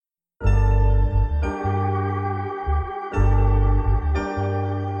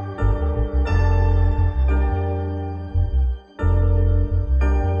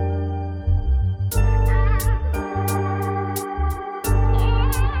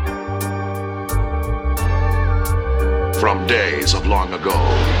From days of long ago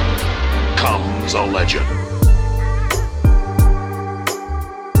comes a legend.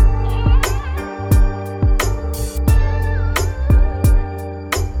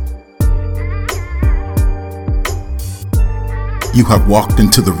 You have walked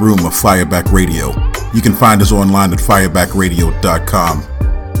into the room of Fireback Radio. You can find us online at firebackradio.com.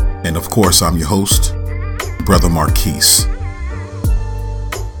 And of course, I'm your host, Brother Marquise.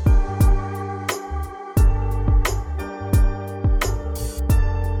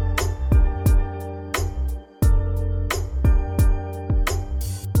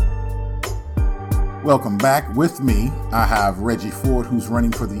 Welcome back. With me, I have Reggie Ford, who's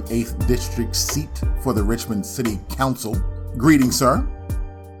running for the 8th District seat for the Richmond City Council. Greetings, sir.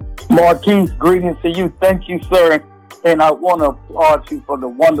 Marquise, greetings to you. Thank you, sir. And I want to applaud you for the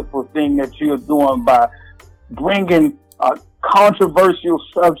wonderful thing that you're doing by bringing controversial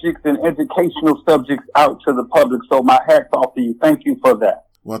subjects and educational subjects out to the public. So my hat's off to you. Thank you for that.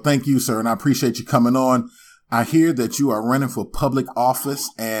 Well, thank you, sir. And I appreciate you coming on. I hear that you are running for public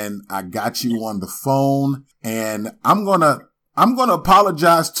office, and I got you on the phone, and I'm going to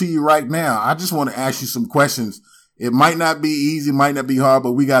apologize to you right now. I just want to ask you some questions. It might not be easy, might not be hard,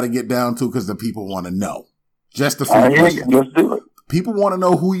 but we got to get down to it because the people want to know. Just a few questions. Let's do it. People want to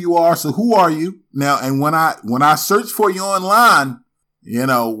know who you are. So who are you now? And when I search for you online,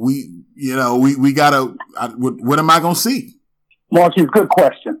 we gotta. What am I gonna see? Marquis, good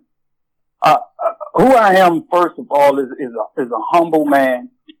question. Who I am, first of all, is a humble man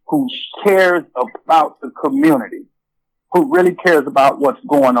who cares about the community, who really cares about what's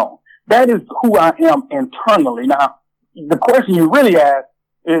going on. That is who I am internally. Now, the question you really ask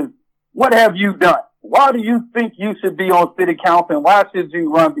is, what have you done? Why do you think you should be on city council, and why should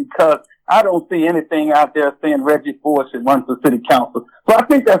you run? Because I don't see anything out there saying Reggie Ford should run for city council. So I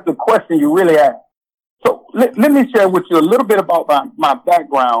think that's the question you really ask. So let me share with you a little bit about my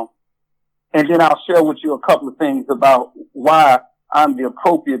background, and then I'll share with you a couple of things about why I'm the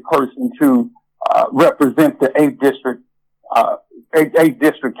appropriate person to represent the 8th District 8th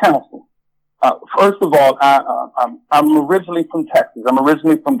District Council. First of all, I'm originally from Texas. I'm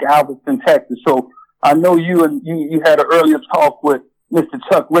originally from Galveston, Texas. So I know you had an earlier talk with Mr.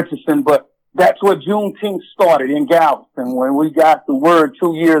 Chuck Richardson, but that's where Juneteenth started in Galveston, when we got the word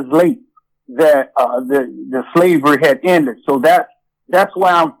 2 years late that the slavery had ended. So that's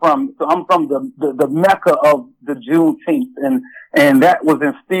where I'm from. So I'm from the Mecca of the Juneteenth, and that was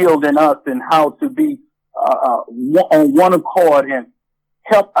instilled in us in how to be on one accord and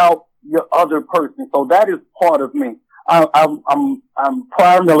help out your other person. So that is part of me. I'm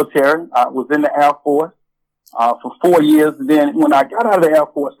prior military. I was in the Air Force for 4 years. Then when I got out of the Air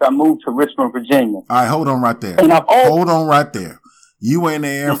Force, I moved to Richmond, Virginia. All right, hold on right there. Hold on right there. You were in the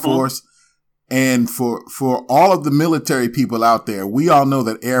Air Force, and for all of the military people out there, we all know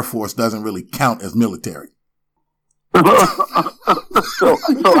that Air Force doesn't really count as military. so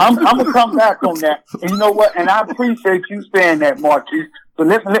I'm gonna come back on that. And you know what? And I appreciate you saying that, Marquis. So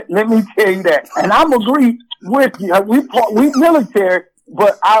let me tell you that. And I'm agree with you. We military,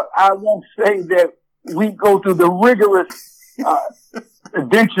 but I won't say that we go through the rigorous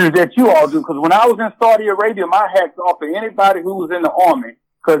adventures that you all do. Because when I was in Saudi Arabia, my hat's off to anybody who was in the army,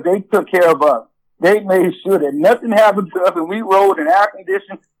 because they took care of us. They made sure that nothing happened to us, and we rode in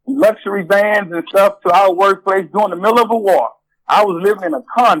air-conditioned luxury vans and stuff to our workplace during the middle of a war. I was living in a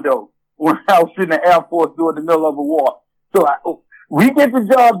condo when I was in the Air Force during the middle of a war. So we get the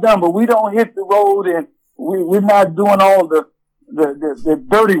job done, but we don't hit the road, and we're not doing all the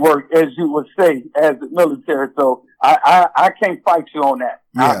dirty work, as you would say, as the military. So I can't fight you on that.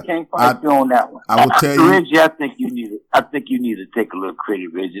 Yeah, I can't fight you on that one. I will tell you, Reggie, I think you need to take a little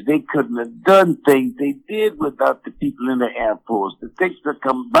credit, Reggie. They couldn't have done things they did without the people in the Air Force. It takes a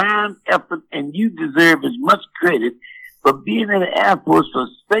combined effort, and you deserve as much credit for being in the Air Force for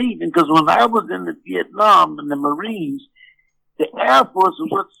saving. Because when I was in the Vietnam and the Marines, the Air Force is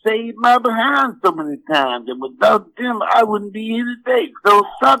what saved my behind so many times. And without them, I wouldn't be here today. So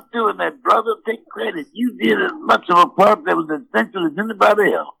stop doing that, brother. Take credit. You did as much of a part that was essential as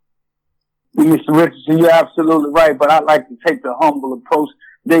anybody else. Mr. Richardson, you're absolutely right, but I like to take the humble approach.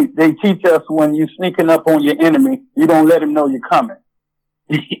 They teach us when you're sneaking up on your enemy, you don't let him know you're coming.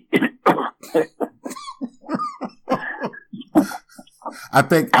 I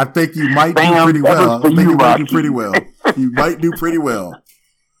think you might do pretty well. I think you might do pretty well. You might do pretty well.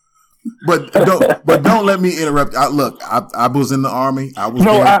 But don't let me interrupt. I was in the Army. I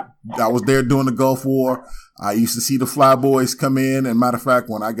was there during the Gulf War. I used to see the flyboys come in. And matter of fact,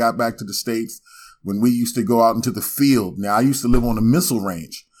 when I got back to the States, when we used to go out into the field, now I used to live on a missile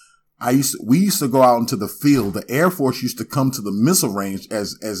range. we used to go out into the field. The Air Force used to come to the missile range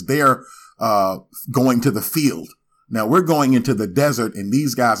as they're, going to the field. Now we're going into the desert and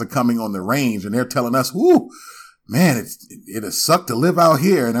these guys are coming on the range and they're telling us, whoo, man, it has sucked to live out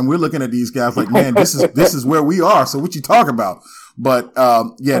here. And then we're looking at these guys like, man, this is where we are. So what you talking about? But,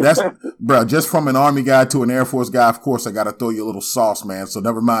 yeah, that's, bro, just from an Army guy to an Air Force guy, of course, I got to throw you a little sauce, man. So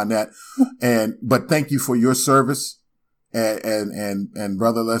never mind that. But thank you for your service. And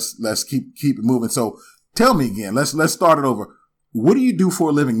brother, let's keep it moving. So tell me again, let's start it over. What do you do for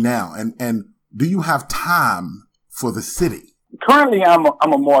a living now? And do you have time for the city? Currently, I'm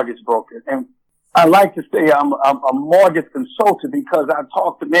a mortgage broker, and I like to say I'm a mortgage consultant because I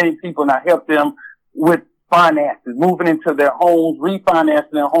talk to many people and I help them with finances, moving into their homes,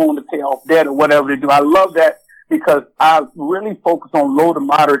 refinancing their home to pay off debt or whatever they do. I love that because I really focus on low to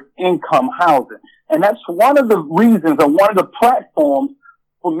moderate income housing. And that's one of the reasons or one of the platforms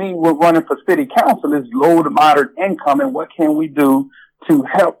for me with running for city council is low to moderate income and what can we do to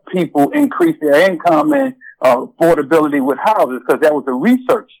help people increase their income and affordability with houses, because there was a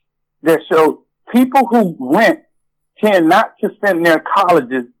research that showed people who rent tend not to send their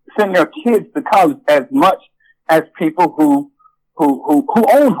kids to college as much as people who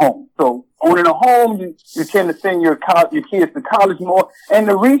own homes. So owning a home, you tend to send your kids to college more. And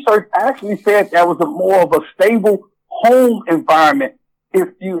the research actually said there was more of a stable home environment if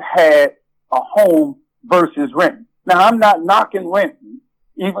you had a home versus renting. Now, I'm not knocking renting,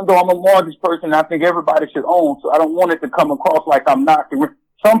 even though I'm a mortgage person. I think everybody should own. So I don't want it to come across like I'm knocking rent.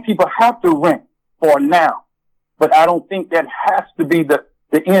 Some people have to rent for now, but I don't think that has to be the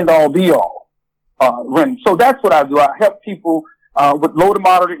end all be all, renting. So that's what I do. I help people, with low to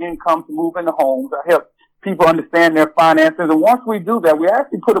moderate income to move into homes. I help people understand their finances. And once we do that, we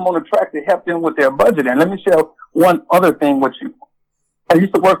actually put them on a track to help them with their budget. And let me share one other thing with you. I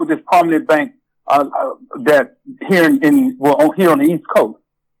used to work with this prominent bank, that here here on the East Coast.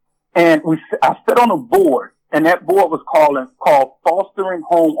 And I sat on a board, and that board was called Fostering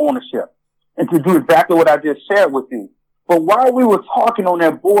Home Ownership, and to do exactly what I just shared with you. But while we were talking on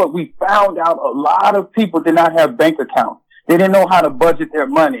that board, we found out a lot of people did not have bank accounts. They didn't know how to budget their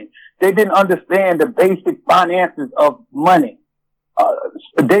money. They didn't understand the basic finances of money.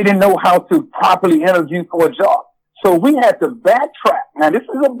 They didn't know how to properly interview for a job. So we had to backtrack. Now, this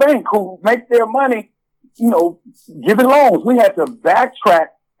is a bank who makes their money, giving loans. We had to backtrack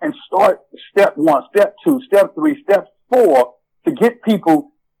and start step 1, step 2, step 3, step 4 to get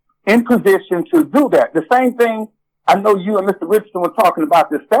people in position to do that. The same thing, I know you and Mr. Richmond were talking about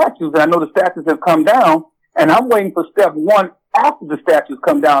the statues, and I know the statues have come down, and I'm waiting for step 1 after the statues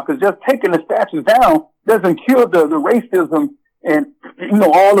come down, because just taking the statues down doesn't cure the racism and,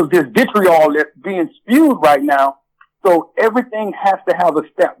 all of this vitriol that's being spewed right now. So everything has to have a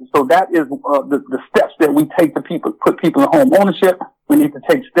step. So that is the steps that we take to put people in home ownership. We need to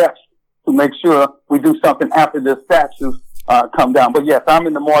take steps to make sure we do something after the statues come down. But yes, I'm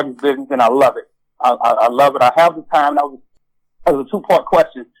in the mortgage business and I love it. I love it. I have the time. That was a 2-part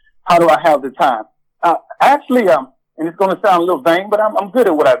question. How do I have the time? Actually, and it's going to sound a little vain, but I'm good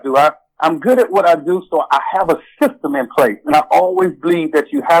at what I do. I'm good at what I do, so I have a system in place. And I always believe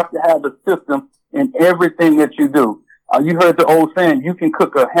that you have to have a system in everything that you do. You heard the old saying, you can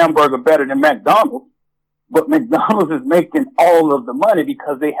cook a hamburger better than McDonald's, but McDonald's is making all of the money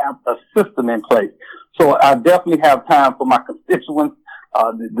because they have a system in place. So I definitely have time for my constituents,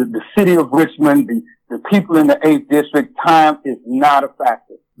 the city of Richmond, the people in the 8th district. Time is not a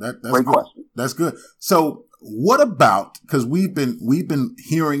factor. That's Great good. question. That's good. So what about, because we've been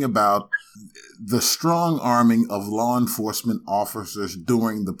hearing about the strong arming of law enforcement officers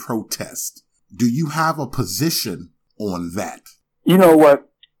during the protest. Do you have a position on that? You know what?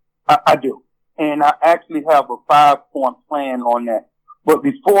 I do. And I actually have a 5-point plan on that. But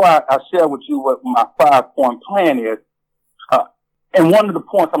before I share with you what my 5-point plan is, and one of the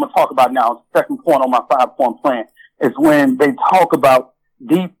points I'm going to talk about now, the second point on my 5-point plan, is when they talk about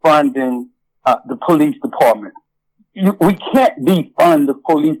defunding the police department. We can't defund the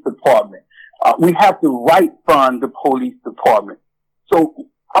police department. We have to right fund the police department. So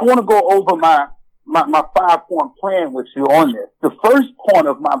I want to go over my 5-point plan with you on this. The first point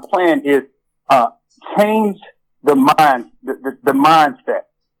of my plan is change the mindset.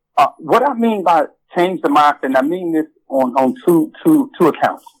 What I mean by change the mindset, and I mean this on two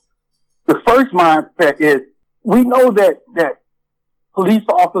accounts. The first mindset is we know that police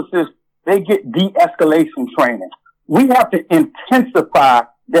officers, they get de-escalation training. We have to intensify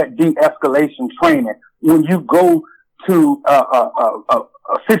that de-escalation training. When you go to a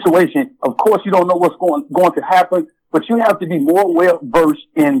situation, of course you don't know what's going to happen, but you have to be more well versed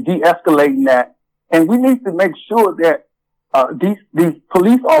in de-escalating that. And we need to make sure that these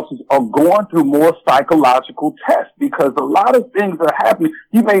police officers are going through more psychological tests, because a lot of things are happening.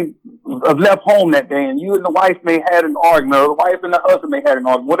 You may have left home that day and you and the wife may have had an argument, or the wife and the husband may have had an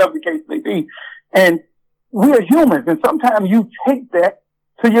argument, whatever the case may be. And we are humans, and sometimes you take that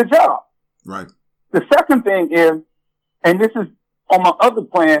to your job. Right. The second thing is, and this is on my other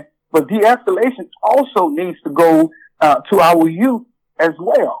plan, but de-escalation also needs to go to our youth as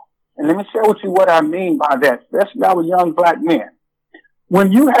well. And let me share with you what I mean by that, especially our young black men.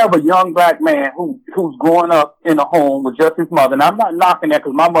 When you have a young black man who's growing up in a home with just his mother, and I'm not knocking that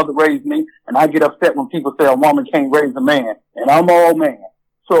because my mother raised me, and I get upset when people say a woman can't raise a man, and I'm an old man.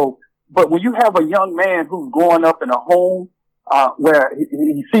 So, but when you have a young man who's growing up in a home where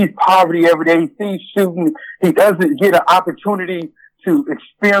he sees poverty every day, he sees shooting, he doesn't get an opportunity to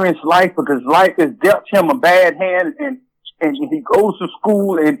experience life because life has dealt him a bad hand, and he goes to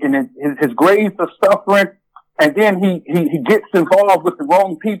school and his grades are suffering, and then he gets involved with the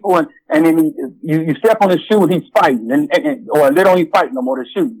wrong people, and then you step on his shoe and he's fighting, or they don't even fight no more, they're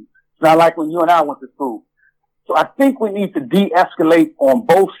shooting. It's not like when you and I went to school. So I think we need to de-escalate on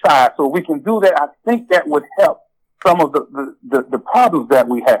both sides. So we can do that. I think that would help some of the problems that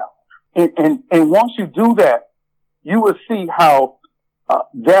we have. And once you do that, you will see how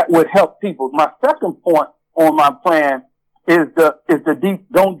that would help people. My second point on my plan is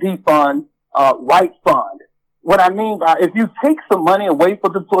don't defund, right fund. What I mean by, if you take some money away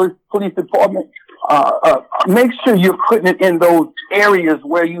from the police department, make sure you're putting it in those areas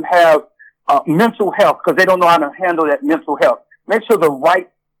where you have mental health, because they don't know how to handle that mental health. Make sure the right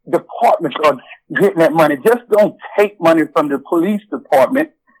departments are getting that money. Just don't take money from the police department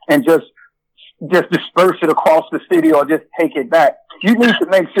and just disperse it across the city or just take it back. You need to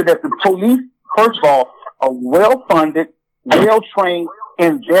make sure that the police, first of all, are well funded, well trained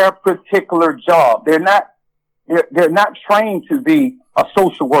in their particular job. They're not trained to be a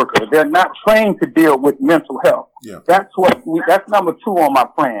social worker. They're not trained to deal with mental health. Yeah. That's number 2 on my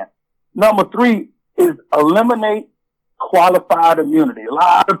plan. Number 3 is eliminate qualified immunity. A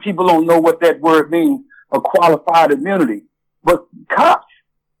lot of people don't know what that word means, a qualified immunity. But cops,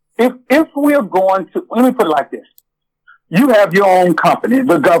 if we're going to, let me put it like this. You have your own company,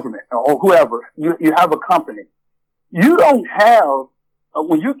 the government or whoever, you have a company. You don't have,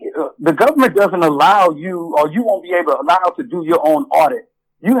 the government doesn't allow you, or you won't be able to allow to do your own audit.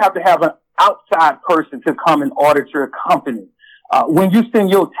 You have to have an outside person to come and audit your company. When you send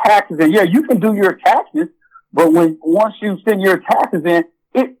your taxes in, yeah, you can do your taxes, but once you send your taxes in,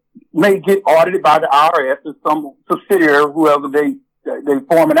 it may get audited by the IRS or some subsidiary, whoever they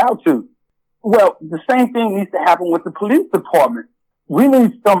form it out to. Well, the same thing needs to happen with the police department. We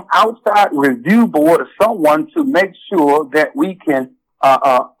need some outside review board or someone to make sure that we can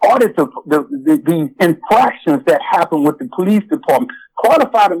audit the infractions that happen with the police department.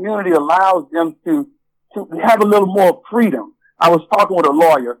 Qualified immunity allows them to have a little more freedom. I was talking with a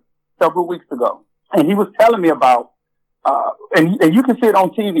lawyer several weeks ago, and he was telling me about, and you can see it on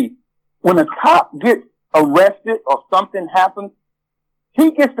TV, when a cop gets arrested or something happens, he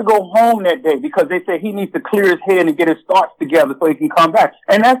gets to go home that day because they say he needs to clear his head and get his thoughts together so he can come back.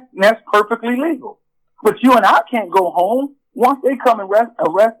 And that's perfectly legal. But you and I can't go home. Once they come and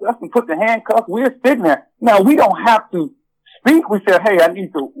arrest us and put the handcuffs, we're sitting there. Now, we don't have to speak. We say, hey, I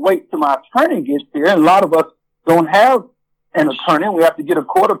need to wait till my attorney gets here. And a lot of us don't have an attorney. We have to get a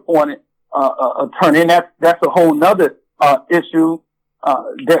court-appointed attorney. And that's a whole nother issue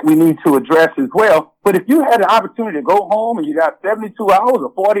that we need to address as well. But if you had an opportunity to go home and you got 72 hours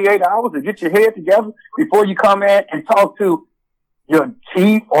or 48 hours to get your head together before you come in and talk to your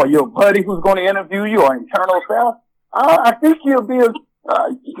chief or your buddy who's going to interview you or internal affairs, I think you'll be,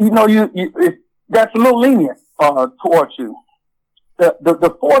 that's a little lenient towards you.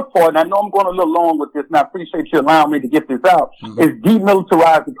 The fourth part, and I know I'm going a little long with this, and I appreciate you allowing me to get this out, is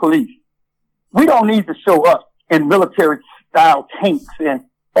demilitarize the police. We don't need to show up in military-style tanks and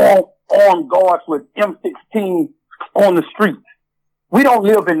armed guards with M16 on the streets. We don't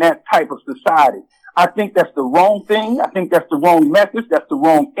live in that type of society. I think that's the wrong thing. I think that's the wrong message. That's the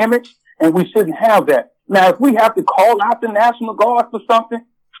wrong image, and we shouldn't have that. Now, if we have to call out the National Guard for something,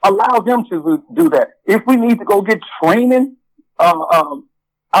 allow them to do that. If we need to go get training,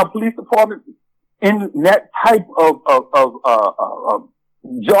 our police department in that type of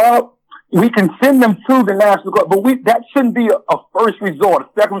job, we can send them to the National Guard, but that shouldn't be a first resort, a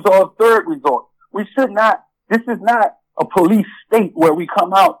second resort, a third resort. We should not, this is not a police state where we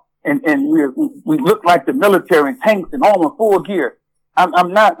come out and we look like the military in tanks and all in full gear.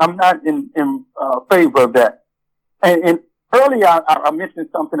 I'm not in favor of that. And earlier I mentioned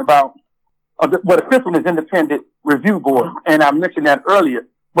something about the fifth one is independent review board, and I mentioned that earlier.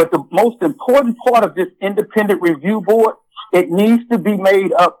 But the most important part of this independent review board, it needs to be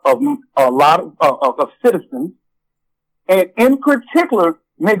made up of a lot of citizens, and in particular,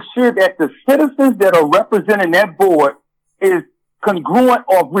 make sure that the citizens that are representing that board is congruent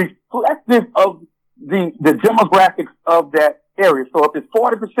or reflective of the demographics of that area. So if it's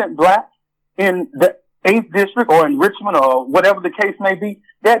 40% black in the 8th district or in Richmond or whatever the case may be,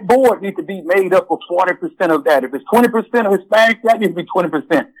 that board needs to be made up of 40% of that. If it's 20% of Hispanics, that needs to be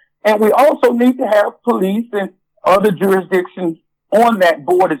 20%. And we also need to have police and other jurisdictions on that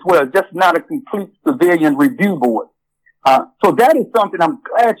board as well, just not a complete civilian review board. So that is something, I'm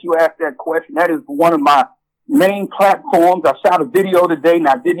glad you asked that question. That is one of my main platforms. I shot a video today and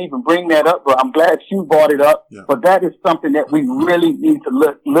I didn't even bring that up, but I'm glad you brought it up. Yeah. But that is something that we really need to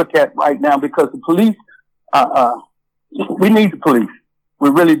look at right now, because the police, we need the police. We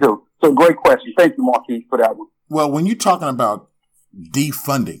really do. So great question. Thank you, Marquis, for that one. Well, when you're talking about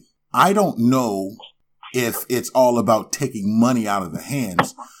defunding, I don't know if it's all about taking money out of the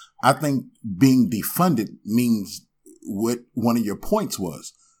hands. I think being defunded means what one of your points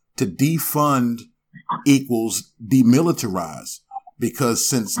was. To defund equals demilitarize, because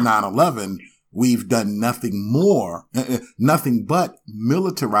since 9/11, we've done nothing but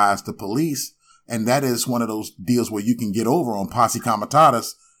militarize the police. And that is one of those deals where you can get over on posse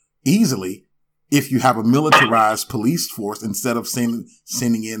comitatus easily if you have a militarized police force instead of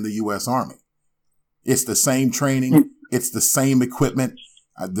sending in the U.S. Army. It's the same training. It's the same equipment.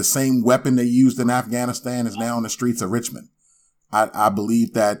 The same weapon they used in Afghanistan is now on the streets of Richmond. I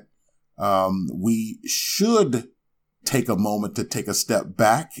believe that we should take a moment to take a step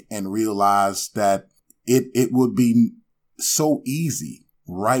back and realize that it would be so easy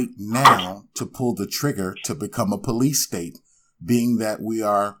right now to pull the trigger to become a police state, being that we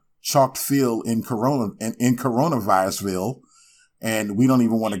are chock-filled in coronavirusville. And we don't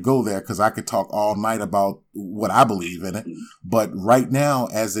even want to go there, because I could talk all night about what I believe in it. But right now,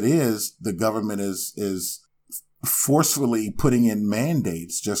 as it is, the government is forcefully putting in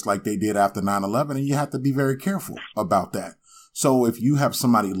mandates, just like they did after 9/11. And you have to be very careful about that. So if you have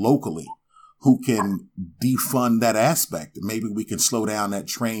somebody locally who can defund that aspect, maybe we can slow down that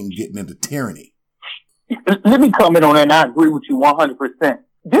train getting into tyranny. Let me comment on that, and I agree with you 100%.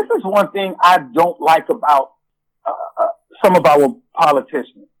 This is one thing I don't like about some of our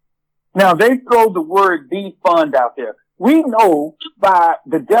politicians. Now, they throw the word defund out there. We know by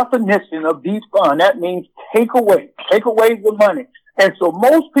the definition of defund, that means take away the money. And so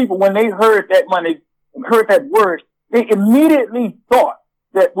most people, when they heard that word, they immediately thought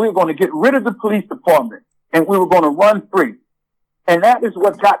that we were going to get rid of the police department and we were going to run free. And that is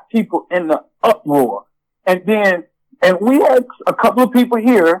what got people in the uproar. And we had a couple of people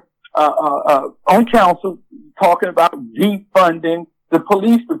here on council talking about defunding the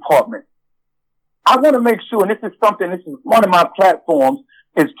police department. I want to make sure, and this is one of my platforms,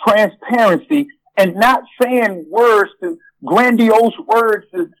 is transparency and not saying grandiose words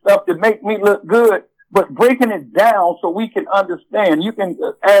and stuff that make me look good, but breaking it down so we can understand. You can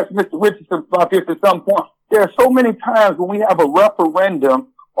ask Mr. Richardson about this at some point. There are so many times when we have a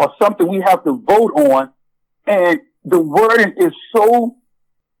referendum or something we have to vote on, and the wording is so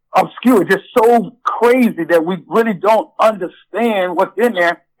obscure, just so crazy that we really don't understand what's in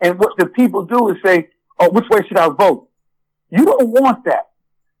there. And what the people do is say, "Oh, which way should I vote?" You don't want that.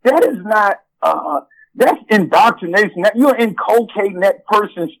 That is not, that's indoctrination. That you're inculcating that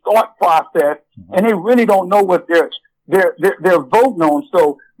person's thought process, and they really don't know what they're voting on.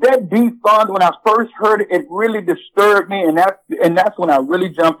 So that defund, when I first heard it, it really disturbed me, and that's when I really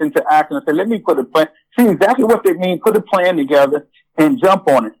jumped into action. I said, let me put a plan, see exactly what they mean, put a plan together, and jump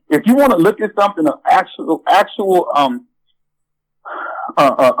on it. If you want to look at something, an actual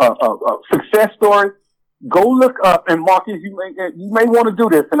success story, go look up, and Marcus, you may want to do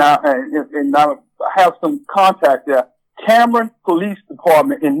this, and I have some contact there. Cameron Police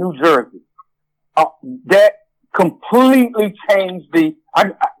Department in New Jersey. That completely changed the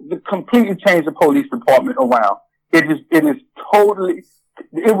police department around. It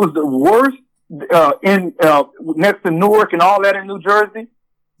was the worst, next to Newark and all that in New Jersey.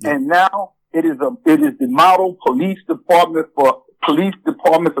 Yeah. And now it is the model police department for police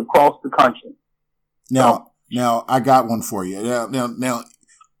departments across the country. Now I got one for you. Now,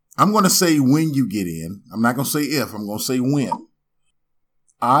 I'm going to say when you get in. I'm not going to say if. I'm going to say when.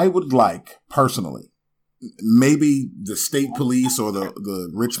 I would like, personally, maybe the state police or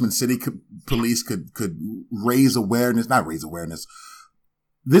the Richmond City Police could raise awareness. Not raise awareness.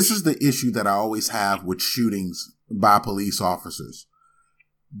 This is the issue that I always have with shootings by police officers.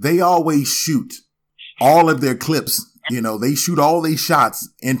 They always shoot all of their clips. They shoot all these shots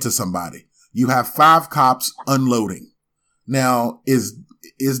into somebody. You have 5 cops unloading. Now, is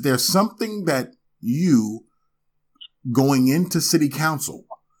there something that you going into city council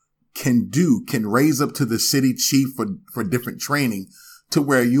can raise up to the city chief for different training to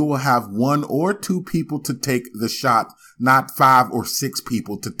where you will have 1 or 2 people to take the shot, not 5 or 6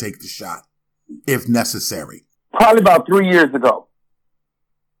 people to take the shot if necessary? Probably about 3 years ago.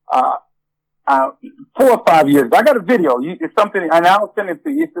 4 or 5 years ago. I got a video. It's something, and I'll send it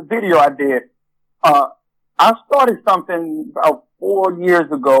to you. It's a video I did. I started something about 4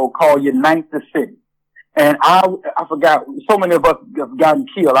 years ago called Unite the City. And I forgot, so many of us have gotten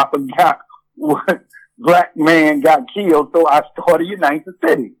killed. I forgot what black man got killed. So I started Unite the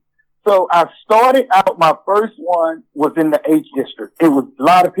City. So I started out, my first one was in the H district. It was a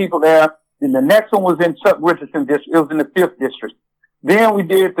lot of people there. Then the next one was in Chuck Richardson district. It was in the 5th district. Then we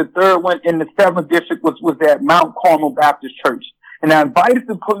did the 3rd one in the 7th district, which was at Mount Carmel Baptist Church. And I invited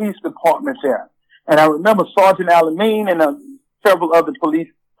the police department there. And I remember Sergeant Alameen and several other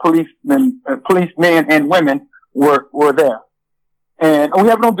policemen and women were there. And we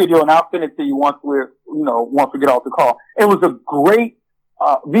have it on video, and I'll send it to you once we get off the call. It was a great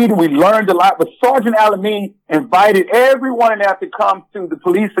meeting. We learned a lot, but Sergeant Alameen invited everyone in there to come to the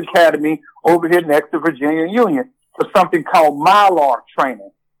police academy over here next to Virginia Union for something called Mylar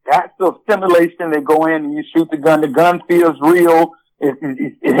training. That's the simulation. They go in and you shoot the gun. The gun feels real.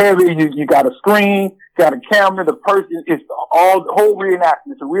 It's heavy. You got a screen, got a camera. The person, it's the whole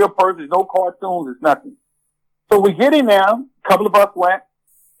reenactment. It's a real person. There's no cartoons. It's nothing. So we get in there. A couple of us went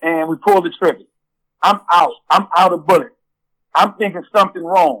and we pulled the trigger. I'm out. I'm out of bullets. I'm thinking something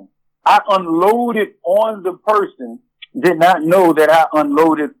wrong. I unloaded on the person. Did not know that I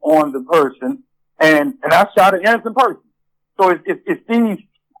unloaded on the person. And I shot an innocent person. So it's these,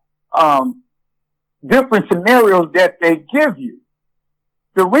 different scenarios that they give you.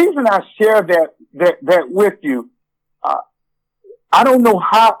 The reason I share that with you, I don't know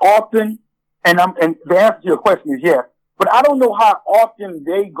how often, and the answer to your question is yes, but I don't know how often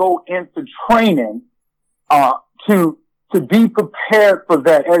they go into training, to be prepared for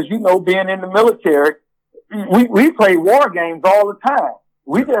that. As you know, being in the military, we play war games all the time.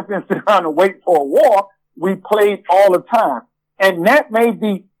 We just didn't sit around and wait for a war. We played all the time. And that may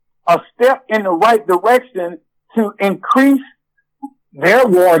be a step in the right direction to increase their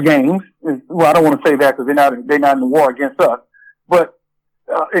war games. Well, I don't want to say that because they're not in the war against us, but,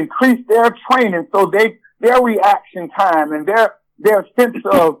 increase their training so their reaction time and their sense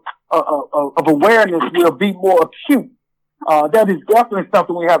of awareness will be more acute. That is definitely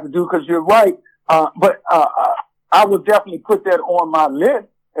something we have to do because you're right. But I would definitely put that on my list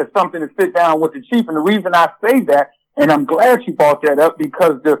as something to sit down with the chief. And the reason I say that, and I'm glad you brought that up,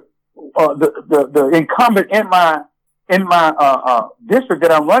 because the incumbent in my district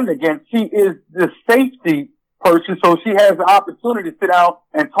that I'm running against, she is the safety person. So she has the opportunity to sit down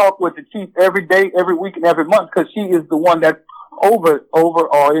and talk with the chief every day, every week, and every month, because she is the one that's over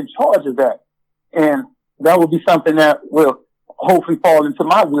or in charge of that. And that will be something that will hopefully fall into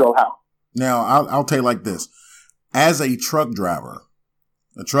my wheelhouse. Now, I'll tell you like this. As a truck driver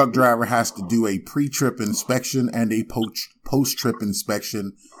has to do a pre-trip inspection and a post-trip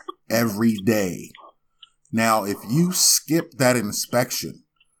inspection every day. Now, if you skip that inspection,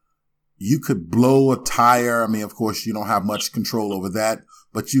 you could blow a tire. I mean, of course, you don't have much control over that,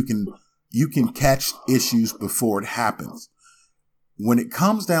 but you can catch issues before it happens. When it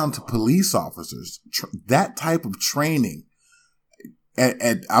comes down to police officers, that type of training,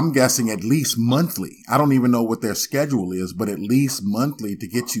 I'm guessing at least monthly. I don't even know what their schedule is, but at least monthly to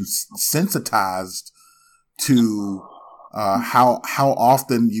get you sensitized to how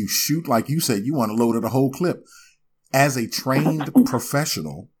often you shoot. Like you said, you want to load it a whole clip. As a trained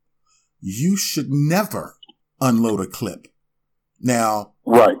professional, you should never unload a clip. Now,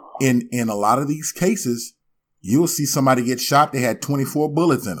 right. In a lot of these cases, you'll see somebody get shot. They had 24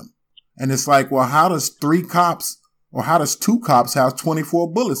 bullets in them. And it's like, well, how does 2 cops have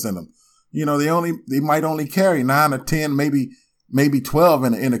 24 bullets in them? You know, they might only carry 9 or 10, maybe 12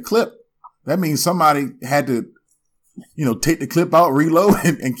 in a clip. That means somebody had to, take the clip out, reload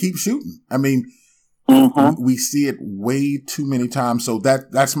and keep shooting. I mean, we see it way too many times. So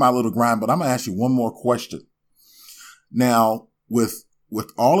that's my little grind, but I'm going to ask you one more question. Now, with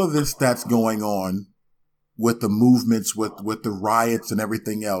all of this that's going on, with the movements, with the riots and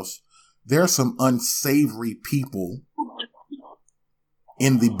everything else, there are some unsavory people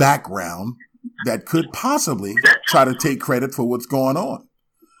in the background that could possibly try to take credit for what's going on.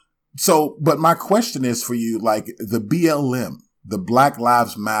 So, but my question is for you, like the BLM, the Black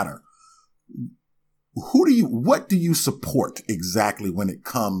Lives Matter, what do you support exactly when it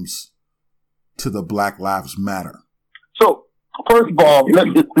comes to the Black Lives Matter? So, first of all,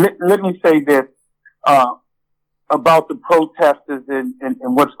 let me say this about the protesters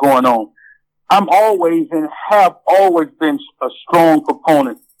and what's going on. I'm always and have always been a strong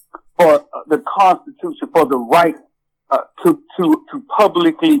proponent for the Constitution, for the right to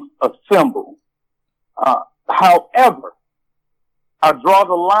publicly assemble. However, I draw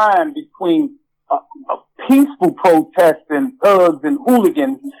the line between a peaceful protest and thugs and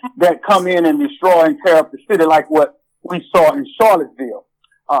hooligans that come in and destroy and tear up the city like what we saw in Charlottesville.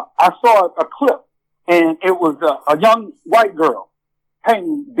 I saw a clip, and it was a young white girl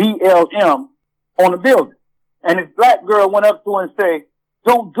painting BLM on a building. And this black girl went up to her and said,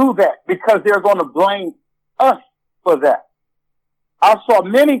 "Don't do that because they're going to blame us for that." I saw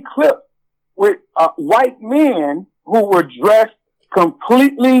many clips with white men who were dressed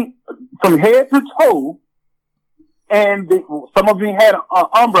completely from head to toe, and some of them had an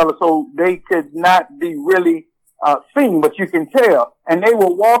umbrella so they could not be really seen, but you can tell. And they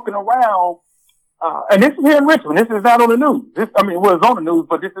were walking around, and this is here in Richmond. This is not on the news. It was on the news,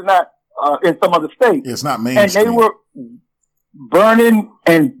 but this is not in some other states. It's not mainstream. And they were burning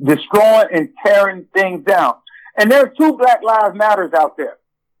and destroying and tearing things down. And there are two Black Lives Matters out there.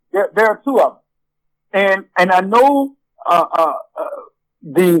 There are two of them. And I know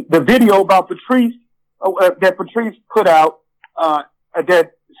the video about Patrice that Patrice put out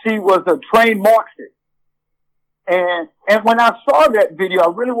that she was a trained Marxist. And when I saw that video, I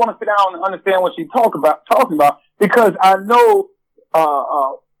really want to sit down and understand what she's talking about, because I know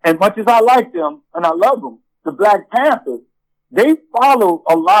as much as I like them and I love them, the Black Panthers, they follow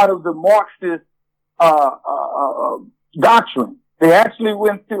a lot of the Marxist doctrine. They actually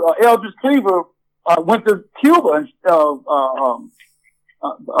went to Eldridge Cleaver went to Cuba and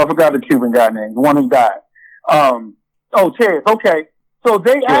I forgot the Cuban guy name, the one who died. Ted. Okay, so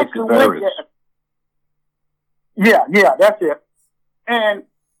they Ted actually went there. Yeah, that's it. And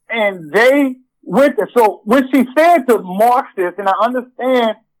they went there. So when she said to Marxists, and I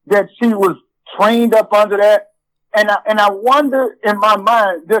understand that she was trained up under that, and I wonder in my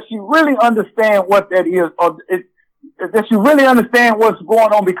mind, does she really understand what that is, or does she really understand what's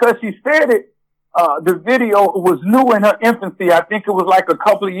going on? Because she said it, the video was new in her infancy. I think it was like a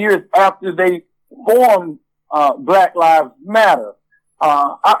couple of years after they formed Black Lives Matter.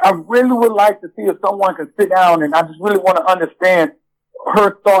 I really would like to see if someone can sit down, and I just really want to understand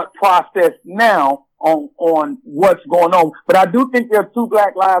her thought process now on what's going on. But I do think there are two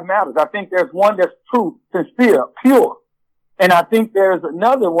Black Lives Matters. I think there's one that's true, sincere, pure. And I think there's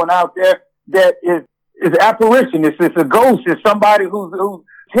another one out there that is apparition. It's a ghost. It's somebody who's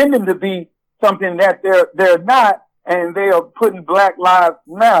tending to be something that they're not, and they are putting Black Lives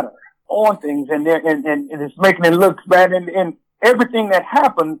Matter on things, and it's making it look bad. And everything that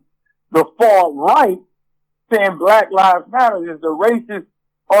happens, the far right saying Black Lives Matter is the racist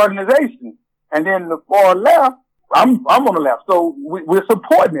organization. And then the far left, I'm on the left. So we're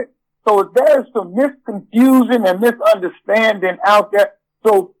supporting it. So there's some misconfusion and misunderstanding out there.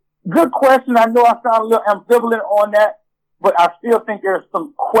 So good question. I know I sound a little ambivalent on that, but I still think there's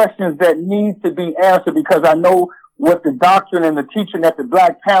some questions that need to be answered, because I know what the doctrine and the teaching that the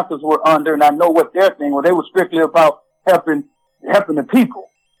Black Panthers were under, and I know what their thing was. They were strictly about helping the people.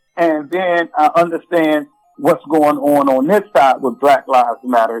 And then I understand what's going on this side with Black Lives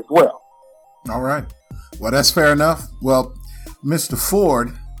Matter as well. All right. Well, that's fair enough. Well, Mr.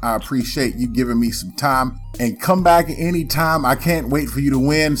 Ford, I appreciate you giving me some time, and come back anytime. I can't wait for you to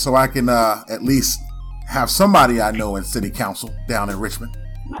win so I can at least have somebody I know in city council down in Richmond.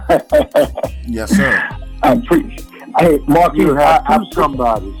 Yes, sir. I appreciate. Hey, Mark, you have two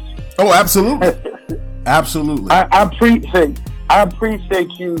somebodies. Oh, absolutely. Absolutely. I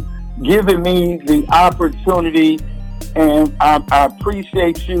appreciate you giving me the opportunity, and I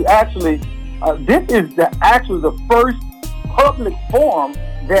appreciate you. Actually, this is the first public forum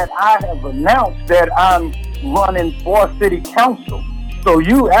that I have announced that I'm running for city council. So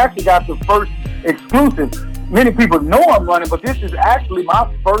you actually got the first exclusive. Many people know I'm running, but this is actually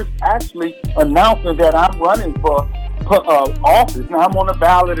my first announcement that I'm running for office. Now I'm on the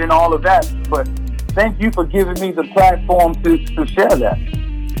ballot and all of that, but thank you for giving me the platform to share that.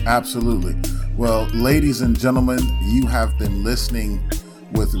 Absolutely. Well, ladies and gentlemen, you have been listening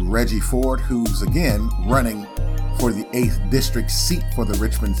with Reggie Ford, who's again running for the 8th District seat for the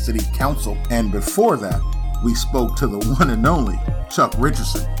Richmond City Council. And before that, we spoke to the one and only Chuck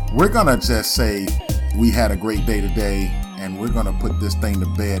Richardson. We're going to just say we had a great day today, and we're going to put this thing to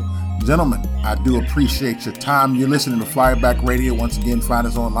bed. Gentlemen, I do appreciate your time. You're listening to Fireback Radio. Once again, find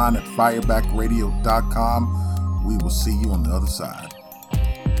us online at firebackradio.com. We will see you on the other side.